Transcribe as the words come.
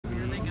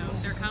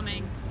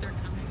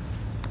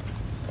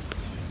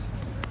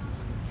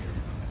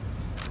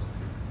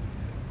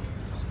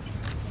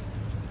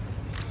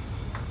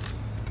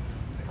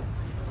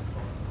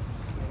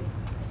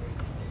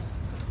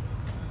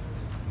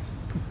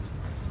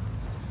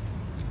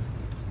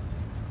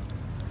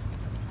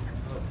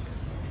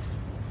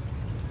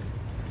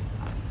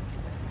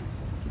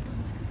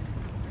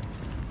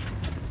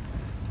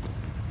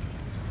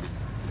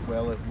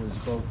was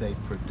both a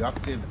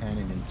productive and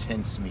an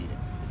intense meeting.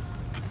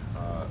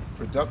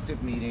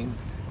 Productive meeting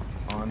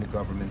on the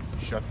government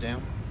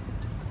shutdown.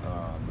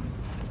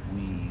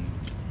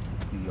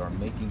 We are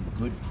making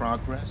good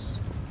progress.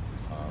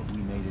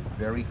 We made it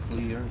very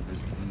clear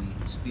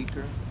that the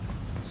Speaker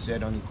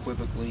said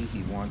unequivocally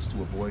he wants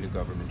to avoid a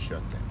government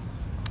shutdown.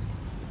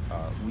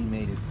 We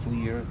made it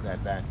clear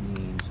that that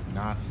means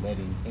not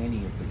letting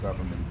any of the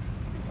government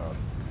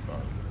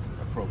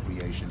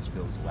appropriations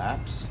bills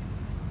lapse,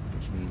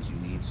 which means you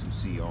need some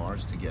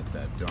CRs to get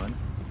that done.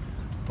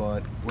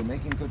 But we're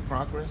making good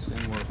progress, and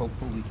we're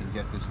hopeful we can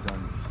get this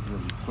done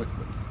really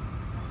quickly.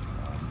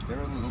 There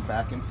are a little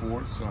back and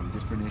forth on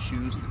different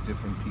issues that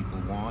different people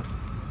want,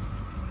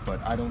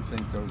 but I don't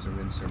think those are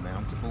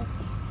insurmountable.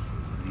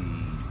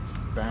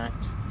 The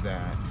fact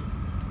that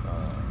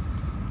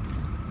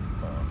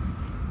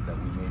that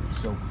we made it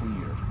so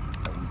clear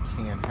that we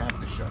can't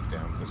have the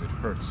shutdown because it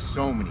hurts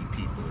so many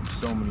people in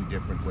so many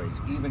different ways,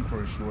 even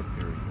for a short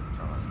period of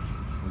time,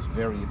 was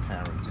very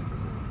apparent in the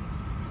room.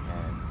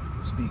 And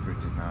the Speaker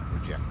did not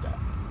reject that.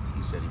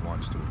 He said he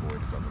wants to avoid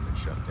a government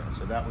shutdown.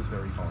 So that was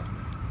very hard.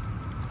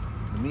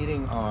 The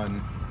meeting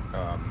on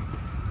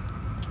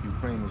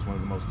Ukraine was one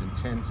of the most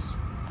intense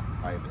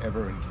I have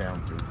ever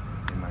encountered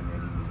in my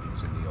many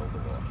meetings in the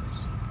Oval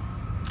Office.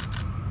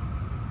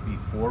 The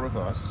four of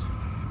us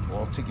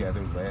all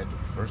together led.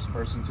 The first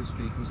person to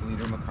speak was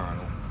Leader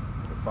McConnell.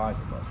 The five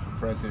of us, the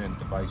President,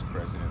 the Vice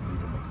President,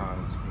 Leader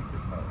McConnell,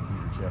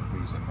 Leader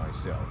Jeffries, and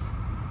myself,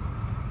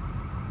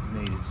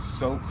 made it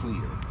so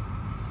clear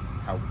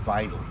how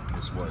vital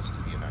this was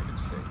to the United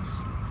States.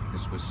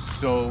 This was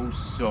so,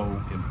 so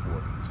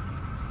important.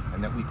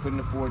 And that we couldn't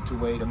afford to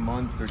wait a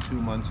month or 2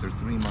 months or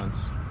 3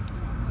 months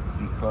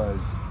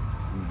because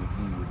we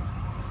would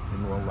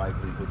in all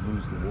likelihood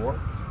lose the war.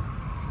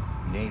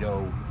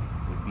 NATO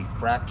would be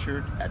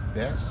fractured at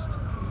best.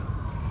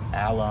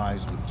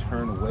 Allies would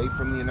turn away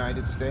from the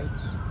United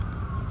States.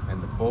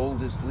 And the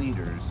boldest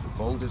leaders, the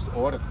boldest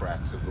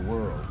autocrats of the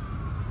world,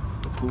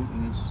 the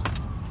Putins,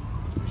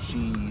 the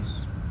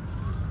Xis,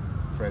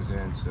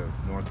 presidents of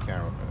North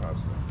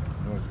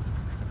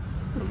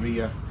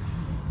Korea.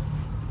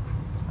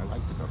 I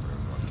like the governor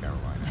of North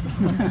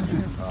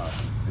Carolina.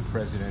 The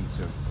presidents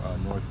of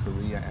North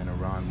Korea and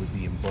Iran would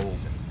be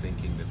emboldened,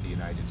 thinking that the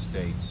United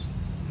States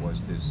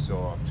was this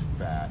soft,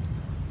 fat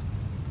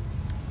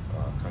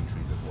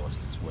country that lost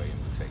its way and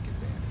would take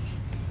advantage.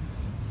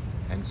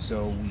 And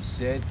so we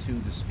said to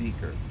the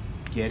Speaker,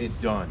 get it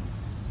done.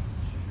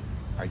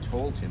 I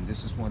told him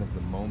this is one of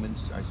the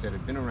moments, I said,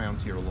 I've been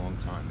around here a long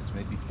time. It's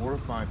maybe 4 or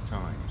 5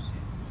 times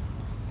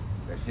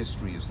that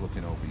history is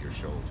looking over your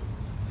shoulder.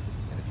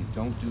 And if you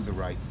don't do the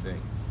right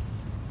thing,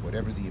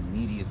 whatever the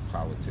immediate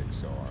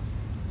politics are,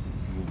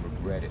 you will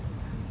regret it.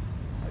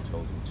 I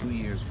told him 2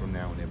 years from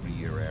now and every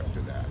year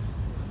after that.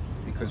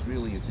 Because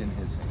really it's in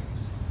his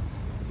hands.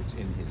 It's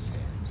in his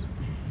hands.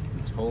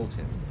 We told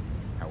him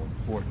how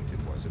important it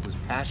was. It was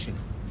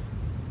passionate.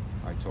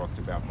 I talked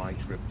about my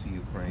trip to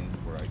Ukraine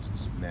where I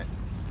met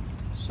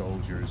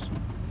soldiers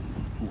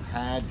who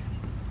had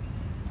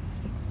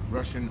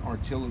Russian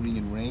artillery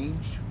in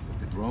range with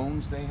the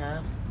drones they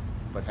have,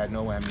 but had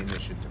no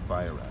ammunition to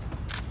fire at.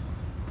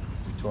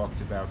 We talked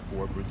about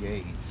 4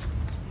 brigades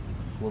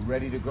who were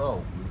ready to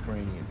go,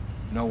 Ukrainian,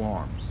 no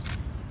arms,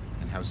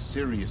 and how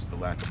serious the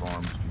lack of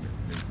arms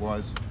commitment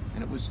was.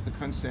 And it was the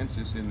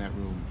consensus in that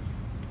room,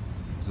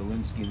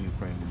 Zelensky and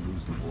Ukraine will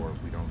lose the war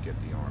if we don't get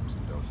the arms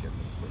and don't get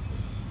them quickly.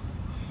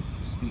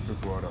 The Speaker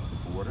brought up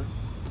the border.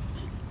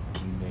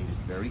 We made it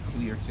very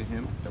clear to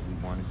him that we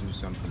want to do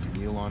something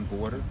real on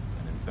border.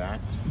 And in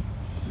fact,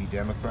 we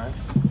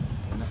Democrats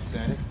in the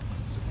Senate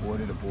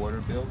supported a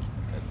border bill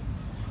that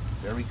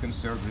very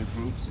conservative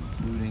groups,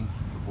 including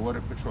the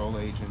Border Patrol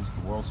agents,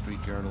 the Wall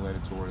Street Journal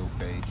editorial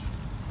page,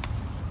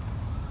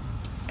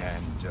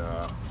 and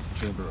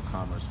Chamber of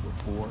Commerce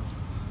were for,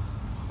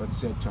 but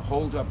said to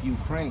hold up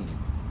Ukraine,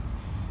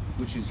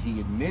 which is,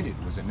 he admitted,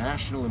 was a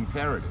national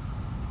imperative,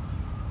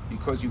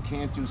 because you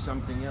can't do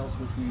something else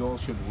which we all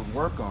should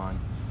work on,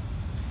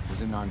 was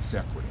a non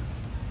sequitur.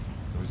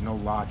 There was no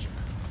logic.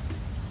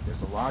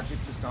 There's a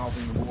logic to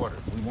solving the border.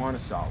 We want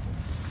to solve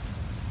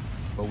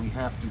it. But we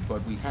have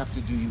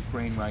to do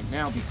Ukraine right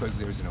now because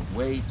there's a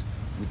way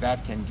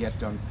that can get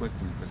done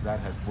quickly, because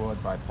that has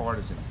broad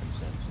bipartisan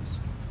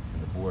consensus.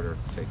 And the border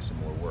takes some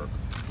more work,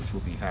 which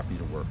we'll be happy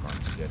to work on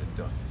to get it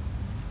done,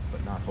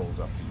 but not hold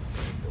up the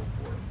Ukraine bill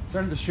for it.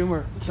 Senator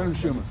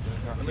Schumer.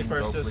 Let me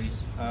first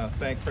just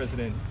thank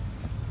President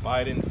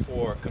Biden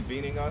for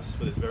convening us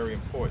for this very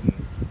important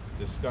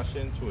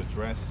discussion to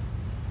address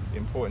the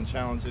important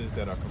challenges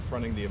that are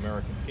confronting the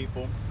American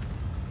people.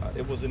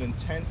 It was an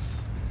intense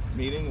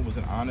meeting, it was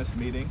an honest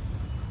meeting,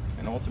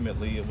 and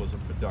ultimately it was a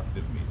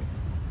productive meeting.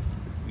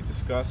 We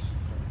discussed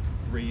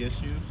 3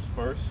 issues.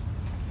 First,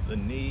 the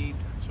need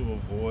to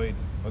avoid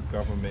a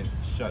government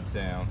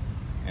shutdown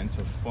and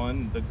to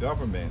fund the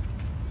government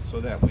so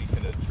that we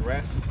can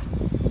address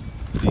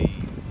the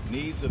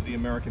needs of the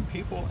American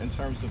people in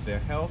terms of their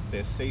health,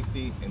 their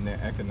safety, and their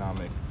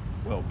economic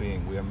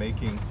well-being. We are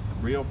making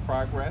real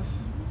progress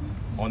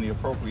on the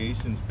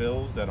appropriations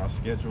bills that are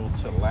scheduled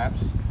to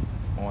lapse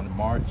on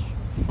March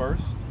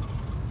 1st.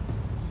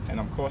 And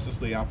I'm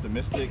cautiously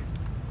optimistic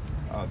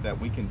that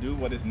we can do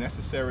what is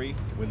necessary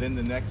within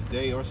the next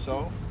day or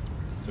so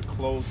to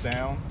close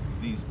down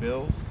these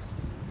bills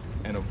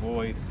and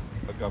avoid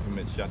a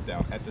government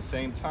shutdown. At the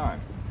same time,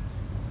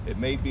 it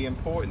may be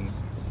important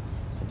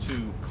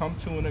to come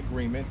to an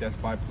agreement that's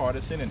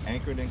bipartisan and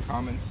anchored in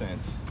common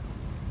sense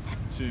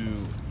to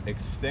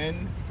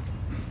extend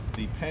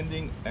the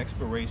pending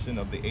expiration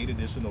of the 8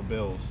 additional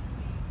bills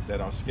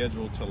that are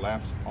scheduled to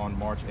lapse on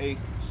March 8th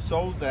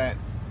so that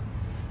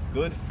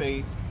good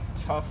faith,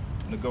 tough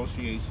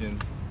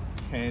negotiations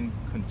can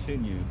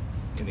continue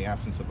in the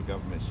absence of a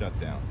government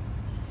shutdown.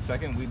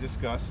 Second, we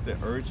discussed the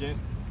urgent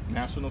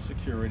national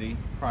security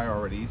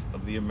priorities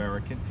of the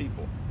American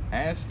people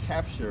as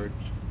captured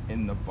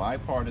in the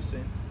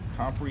bipartisan,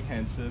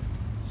 comprehensive,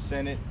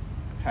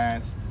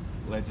 Senate-passed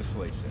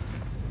legislation.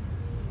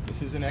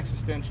 This is an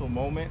existential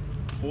moment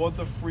for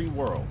the free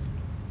world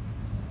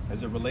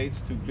as it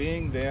relates to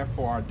being there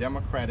for our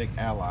democratic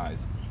allies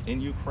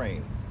in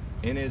Ukraine,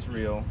 in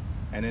Israel,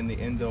 and in the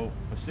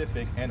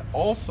Indo-Pacific, and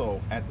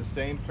also at the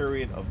same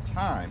period of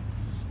time,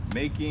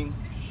 making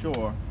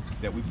sure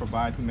that we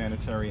provide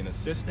humanitarian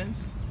assistance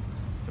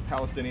to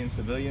Palestinian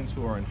civilians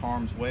who are in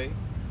harm's way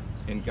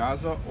in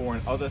Gaza or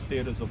in other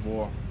theaters of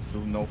war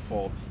through no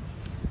fault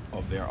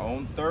of their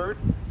own. Third,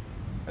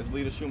 as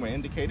Leader Schumer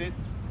indicated,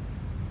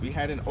 we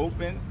had an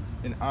open,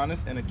 an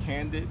honest, and a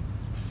candid,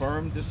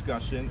 firm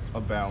discussion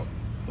about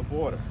the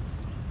border.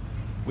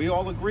 We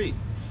all agree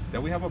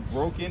that we have a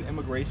broken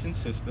immigration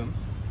system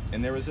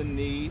and there is a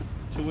need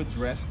to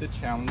address the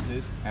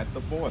challenges at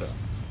the border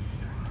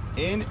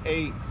in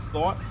a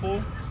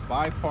thoughtful,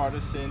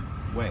 bipartisan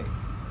way.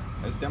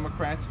 As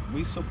Democrats,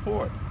 we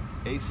support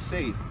a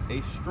safe,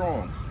 a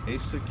strong, a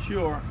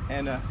secure,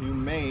 and a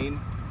humane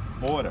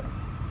border.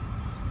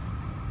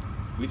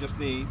 We just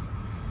need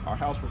our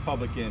House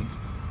Republican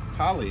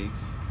colleagues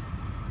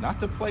not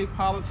to play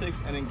politics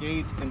and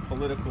engage in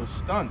political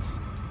stunts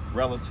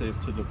relative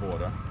to the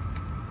border,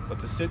 but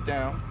to sit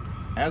down,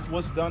 as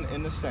was done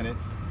in the Senate,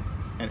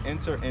 and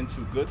enter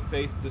into good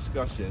faith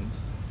discussions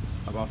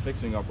about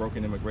fixing our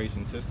broken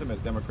immigration system. As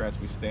Democrats,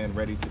 we stand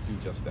ready to do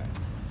just that.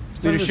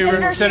 Senator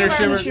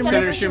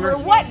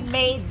Schumer, what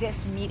made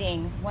this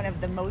meeting one of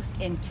the most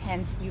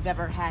intense you've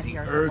ever had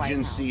here at the White House? The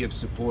urgency of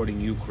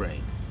supporting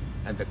Ukraine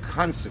and the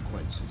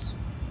consequences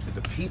to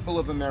the people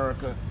of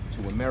America,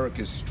 to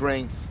America's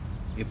strength,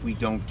 if we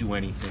don't do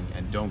anything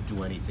and don't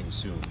do anything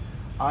soon.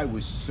 I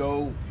was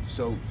so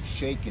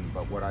shaken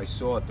by what I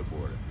saw at the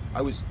border.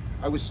 I was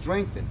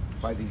strengthened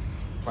by the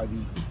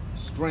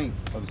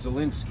strength of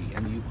Zelensky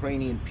and the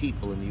Ukrainian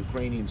people and the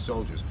Ukrainian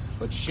soldiers,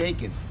 but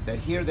shaken that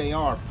here they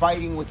are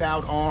fighting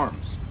without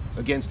arms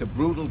against a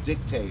brutal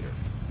dictator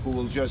who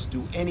will just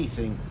do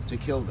anything to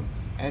kill them.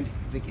 And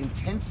the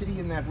intensity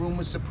in that room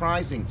was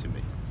surprising to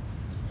me.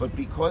 But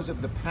because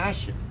of the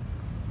passion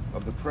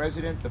of the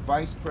president, the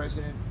vice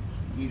president,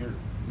 Leader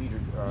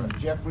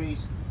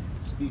Jeffries,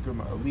 Leader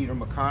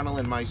McConnell,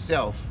 and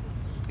myself,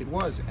 it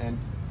was. And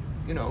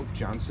you know,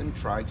 Johnson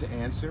tried to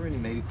answer, and he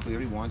made it clear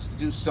he wants to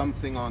do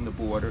something on the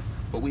border,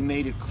 but we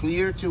made it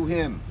clear to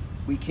him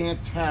we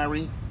can't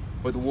tarry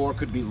or the war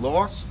could be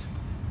lost.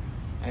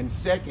 And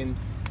second,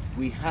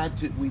 we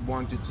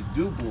wanted to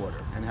do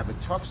border and have a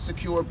tough,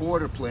 secure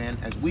border plan,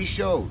 as we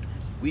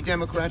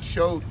Democrats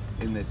showed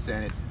in the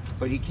Senate.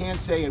 But he can't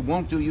say it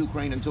won't do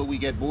Ukraine until we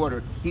get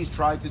border. He's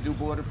tried to do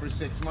border for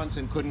 6 months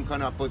and couldn't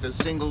come up with a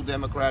single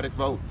Democratic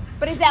vote.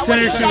 But is that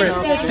Senator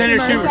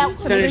Schumer,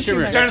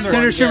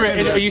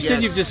 Yes, you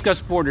said you've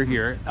discussed border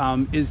here.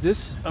 Is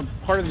this a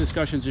part of the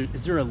discussions?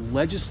 Is there a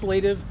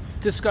legislative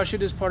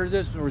discussion as part of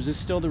this, or is this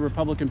still the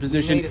Republican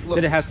position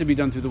that it has to be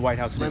done through the White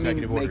House and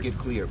executive orders? Let me make it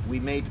clear.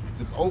 We made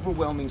the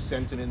overwhelming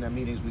sentiment in that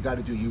meeting is we got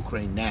to do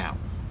Ukraine now.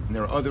 And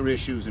there are other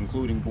issues,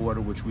 including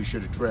border, which we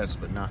should address,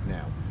 but not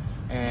now.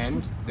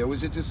 And there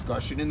was a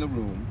discussion in the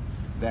room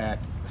that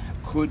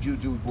could you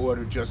do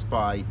border just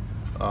by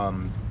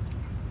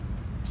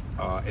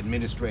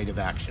administrative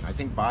action. I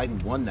think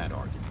Biden won that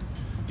argument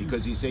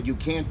because he said you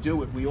can't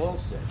do it, we all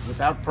said,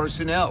 without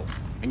personnel.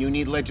 And you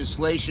need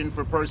legislation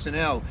for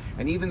personnel.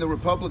 And even the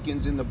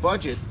Republicans in the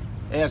budget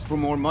asked for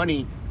more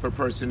money for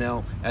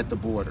personnel at the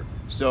border.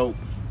 So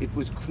it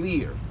was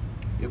clear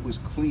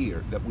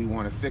that we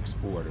want to fix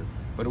border.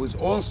 But it was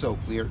also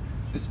clear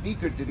the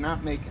Speaker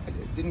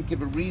didn't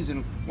give a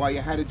reason why you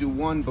had to do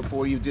one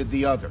before you did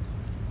the other.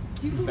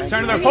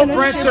 Senator,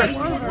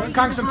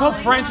 Congressman Pope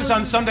Francis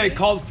on Sunday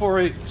called for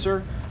a,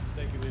 sir?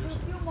 Thank you, leaders.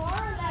 You're more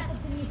or less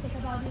optimistic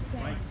about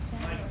Ukraine,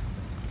 Senator.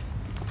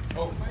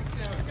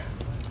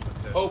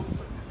 Hope.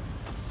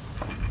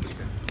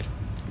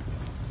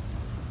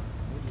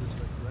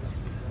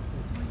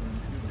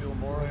 You feel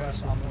more or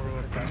less, I'm more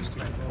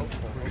optimistic.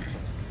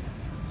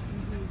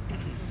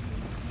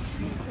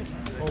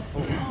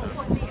 Hopeful.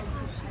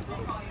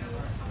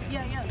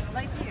 Yeah,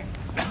 right here.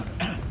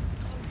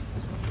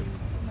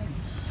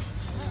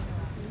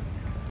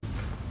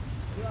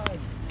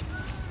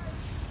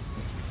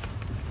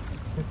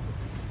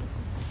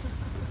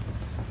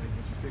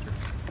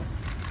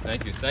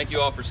 Thank you. Thank you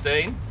all for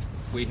staying.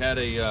 We had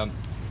a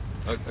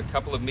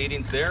couple of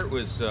meetings there. It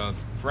was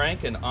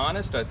frank and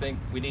honest. I think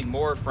we need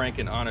more frank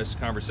and honest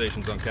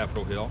conversations on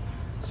Capitol Hill.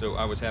 So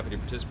I was happy to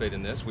participate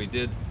in this. We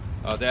did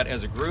that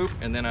as a group,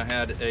 and then I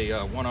had a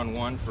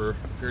one-on-one for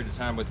a period of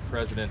time with the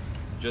President,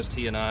 just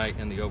he and I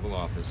in the Oval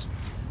Office.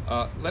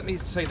 Let me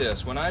say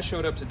this. When I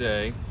showed up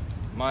today,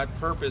 my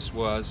purpose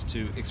was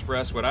to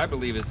express what I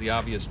believe is the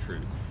obvious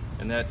truth,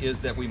 and that is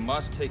that we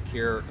must take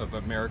care of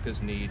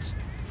America's needs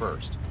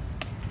first.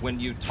 When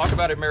you talk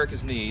about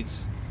America's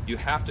needs, you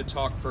have to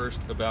talk first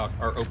about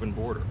our open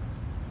border.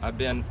 I've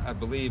been, I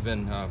believe,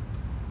 in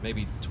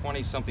maybe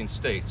 20-something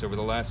states over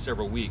the last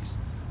several weeks,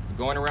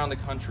 going around the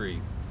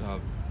country,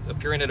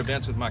 appearing at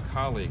events with my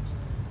colleagues,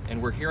 and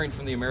we're hearing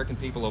from the American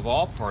people of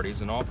all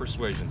parties and all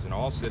persuasions in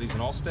all cities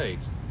and all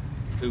states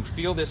who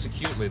feel this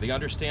acutely. They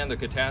understand the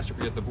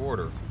catastrophe at the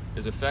border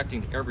is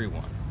affecting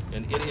everyone,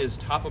 and it is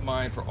top of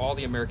mind for all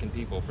the American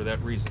people for that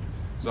reason.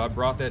 So I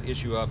brought that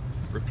issue up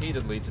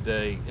repeatedly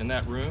today in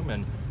that room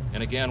and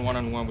again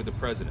one-on-one with the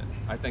President.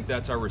 I think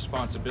that's our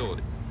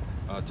responsibility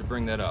to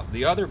bring that up.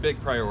 The other big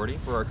priority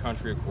for our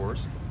country, of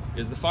course,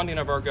 is the funding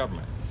of our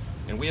government.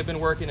 And we have been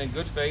working in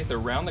good faith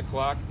around the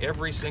clock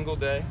every single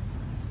day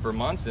for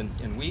months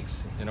and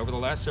weeks and over the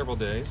last several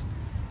days,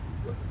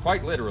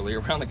 quite literally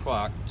around the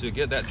clock, to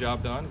get that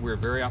job done. We're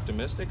very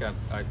optimistic.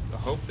 I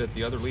hope that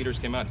the other leaders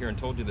came out here and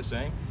told you the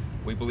same.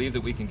 We believe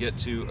that we can get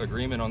to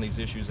agreement on these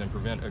issues and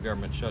prevent a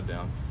government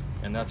shutdown,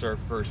 and that's our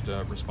first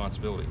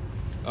responsibility.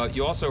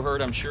 You also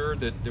heard, I'm sure,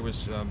 that there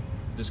was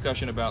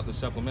discussion about the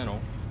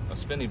supplemental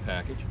spending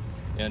package,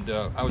 and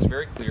I was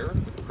very clear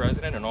with the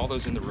President and all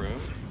those in the room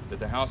that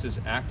the House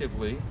is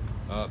actively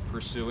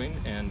pursuing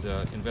and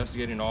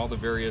investigating all the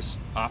various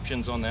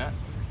options on that,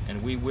 and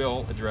we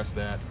will address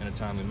that in a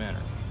timely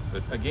manner.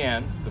 But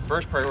again, the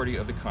first priority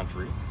of the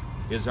country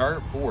is our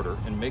border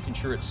and making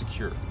sure it's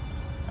secure.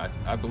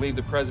 I believe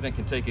the President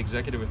can take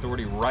executive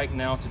authority right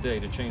now today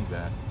to change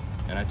that,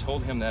 and I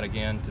told him that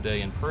again today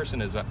in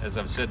person, as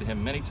I've said to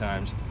him many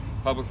times,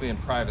 publicly and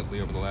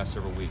privately over the last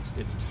several weeks.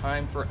 It's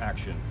time for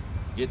action.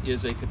 It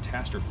is a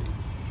catastrophe,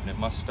 and it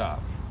must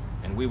stop.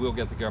 And we will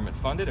get the government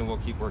funded, and we'll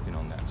keep working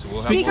on that. So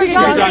we'll have Speaker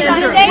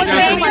Johnson, today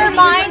change your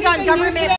mind on government